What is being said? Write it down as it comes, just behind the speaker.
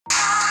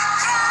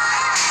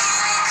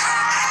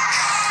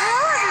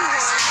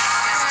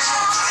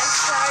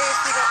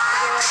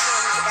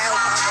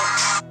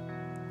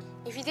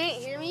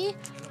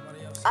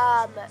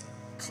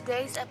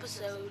today's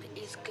episode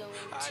is going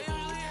to be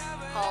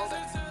called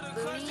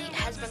Luni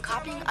has been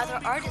copying other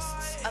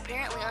artists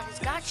apparently on his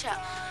gacha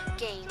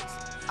games.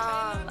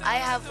 I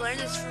have learned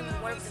this from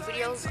one of the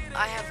videos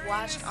I have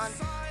watched on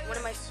one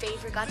of my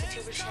favorite gacha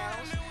tuber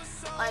channels.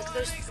 Like,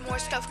 there's more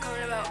stuff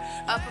coming about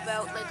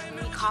like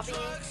Luni copying,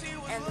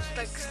 and there's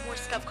like more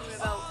stuff coming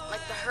about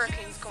like the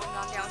hurricanes going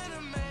on down here.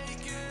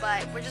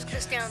 But we're just gonna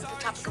stay on the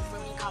topic of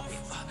Luni copying.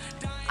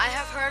 I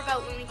have heard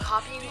about Luni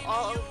copying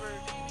all over,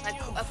 like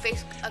a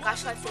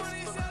Gacha Life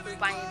Facebook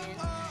group I am in,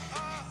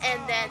 and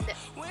then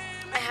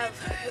I have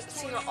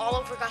seen it all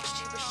over Gacha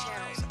Tubers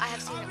channels. I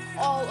have seen it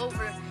all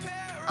over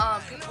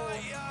people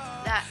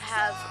that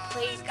have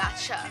played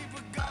Gacha,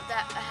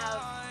 that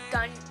have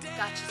done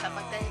Gacha stuff,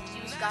 like that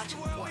have used Gacha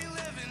before.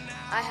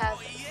 I have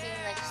seen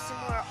like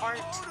similar art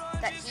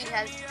that he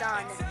has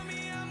done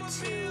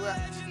to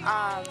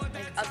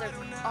like other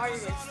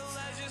artists,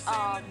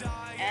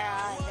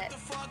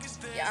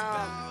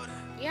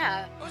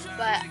 yeah,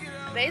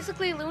 but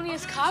basically Luni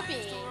is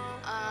copying,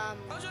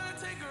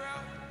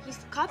 he's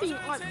copying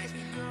art, because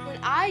when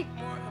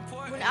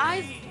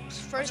I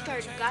first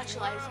started Gacha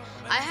Life,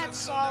 I had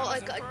saw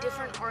like a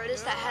different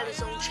artist that had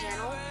his own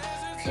channel,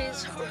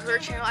 his or her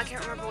channel, I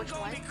can't remember which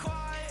one,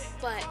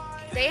 but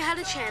they had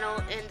a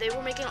channel and they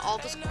were making all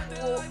this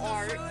cool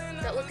art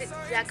that looked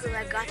exactly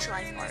like Gacha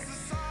Life art.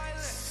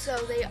 So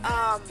they,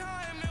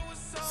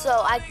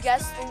 so I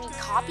guess Luni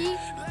copied,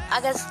 I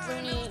guess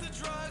Luni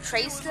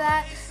traced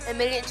that and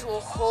made it into a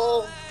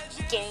whole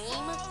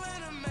game.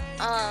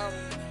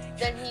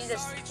 Then he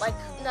just, like,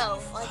 no,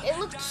 like, it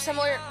looked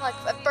similar, like,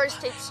 at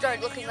first it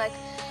started looking like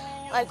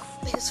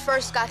his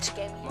first gacha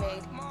game he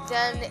made.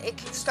 Then it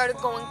started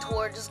going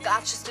towards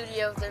Gacha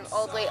Studio, then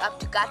all the way up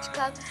to Gacha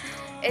Cup.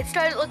 It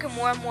started looking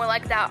more and more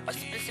like that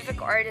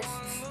specific artist's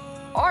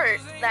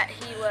art that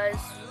he was,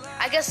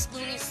 I guess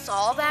Luni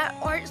saw that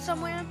art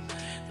somewhere,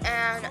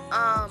 and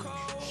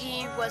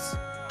he was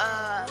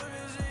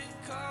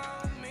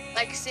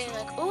like saying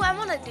like, "Oh, I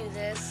want to do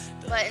this,"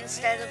 but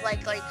instead of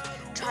like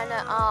trying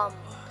to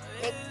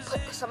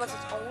put some of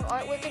his own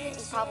art with it,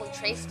 he probably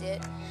traced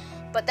it.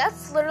 But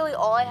that's literally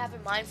all I have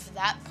in mind for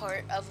that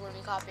part of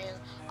Luni copying.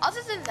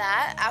 Other than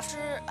that,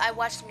 after I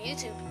watched some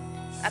YouTube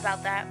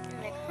about that,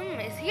 I'm like,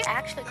 is he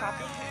actually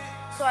copying?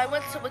 So I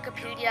went to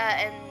Wikipedia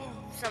and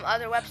some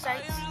other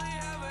websites,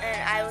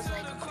 and I was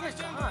like,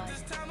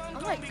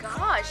 oh my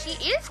gosh,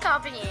 he is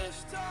copying.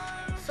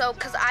 So,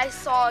 because I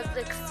saw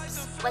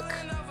like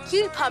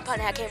Cutie Pun Pun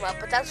had came up,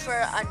 but that's for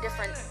a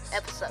different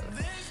episode.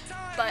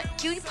 But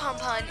Cutie Pun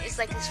Pun is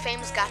like this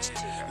famous gacha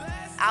tuber.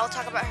 I'll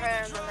talk about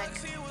her in the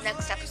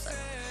next episode.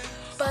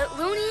 But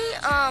Luni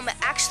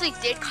actually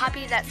did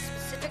copy that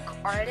specific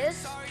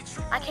artist.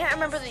 I can't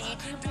remember the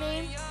YouTube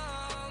name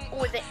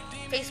or the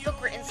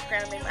Facebook or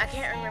Instagram name. I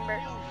can't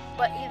remember.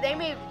 But they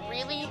made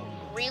really,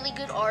 really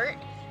good art.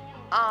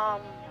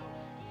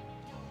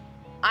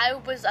 I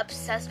was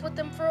obsessed with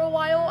them for a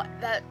while.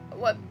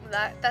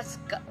 That's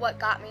what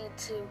got me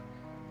to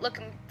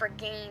looking for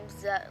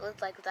games that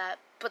looked like that.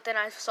 But then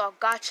I saw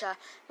Gacha.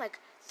 I'm like,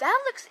 that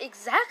looks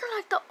exactly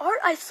like the art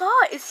I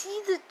saw. Is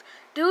he the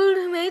dude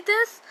who made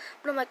this?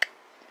 But I'm like,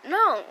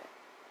 no.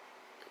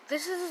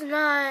 This is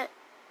not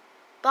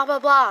blah blah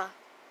blah.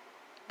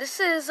 This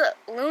is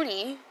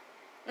Luni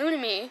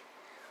me.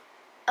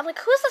 I'm like,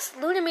 who's this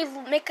Luni me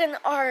making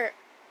art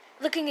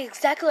looking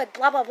exactly like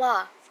blah blah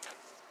blah?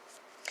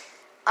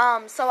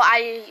 So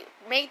I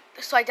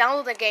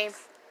downloaded the game,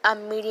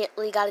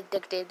 immediately got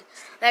addicted.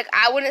 Like,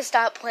 I wouldn't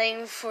stop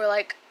playing for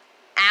like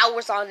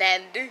hours on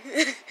end.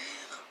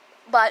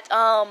 But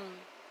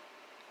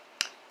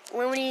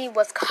Luni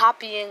was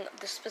copying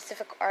the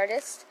specific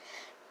artist.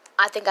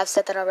 I think I've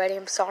said that already.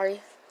 I'm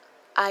sorry.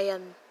 I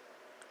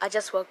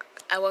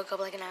woke up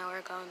like an hour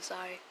ago. I'm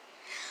sorry.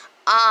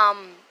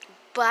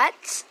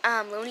 But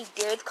Luni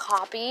did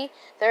copy.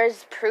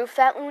 There's proof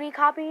that Luni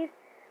copied,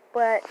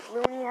 but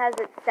Luni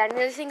hasn't said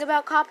anything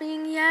about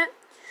copying yet.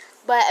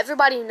 But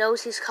everybody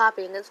knows he's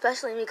copying,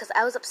 especially me, because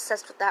I was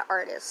obsessed with that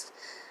artist.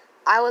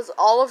 I was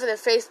all over the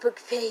Facebook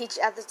page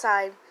at the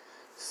time.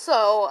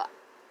 So,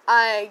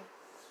 I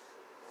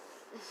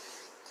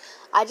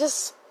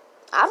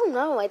don't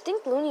know. I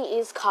think Luni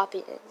is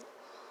copying.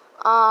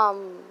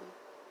 I've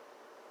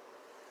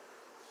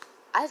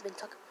been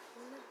talking.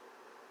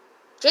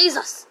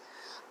 Jesus.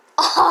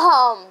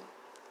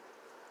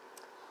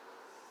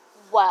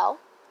 Well,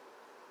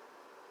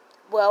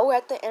 we're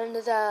at the end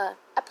of the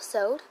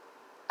episode.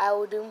 I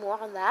will do more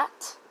on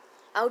that.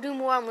 I will do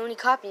more on Luni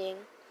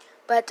copying.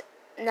 But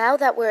now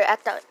that we're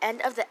at the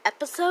end of the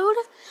episode,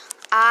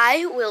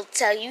 I will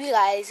tell you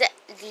guys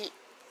the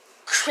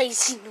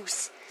crazy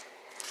news.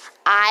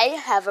 I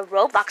have a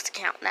Roblox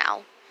account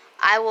now.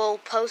 I will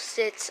post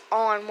it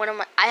on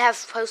I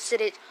have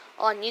posted it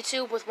on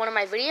YouTube with one of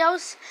my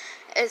videos.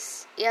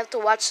 You have to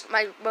watch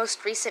my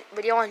most recent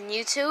video on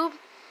YouTube.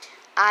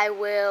 I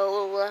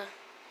will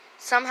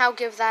somehow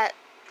give that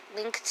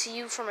link to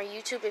you from my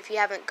YouTube if you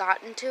haven't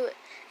gotten to it,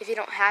 if you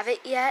don't have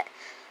it yet.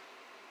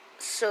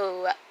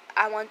 So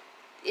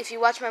if you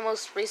watch my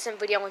most recent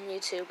video on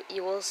YouTube,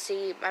 you will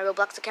see my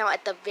Roblox account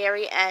at the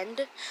very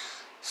end.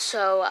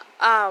 So,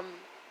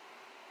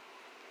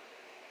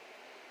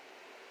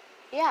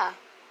 yeah.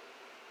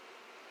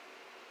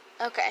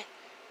 Okay.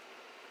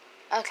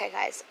 Okay,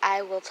 guys,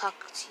 I will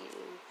talk to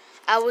you.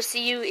 I will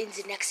see you in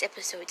the next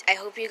episode. I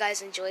hope you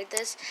guys enjoyed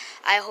this.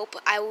 I hope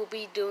I will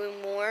be doing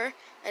more,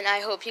 and I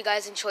hope you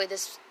guys enjoy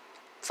this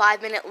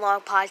 5-minute long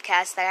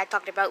podcast that I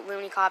talked about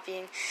Luni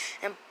copying.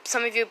 And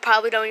some of you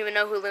probably don't even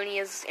know who Luni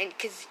is, and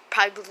because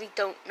probably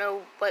don't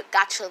know what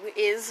gacha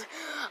is.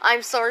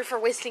 I'm sorry for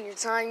wasting your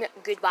time.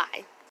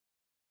 Goodbye.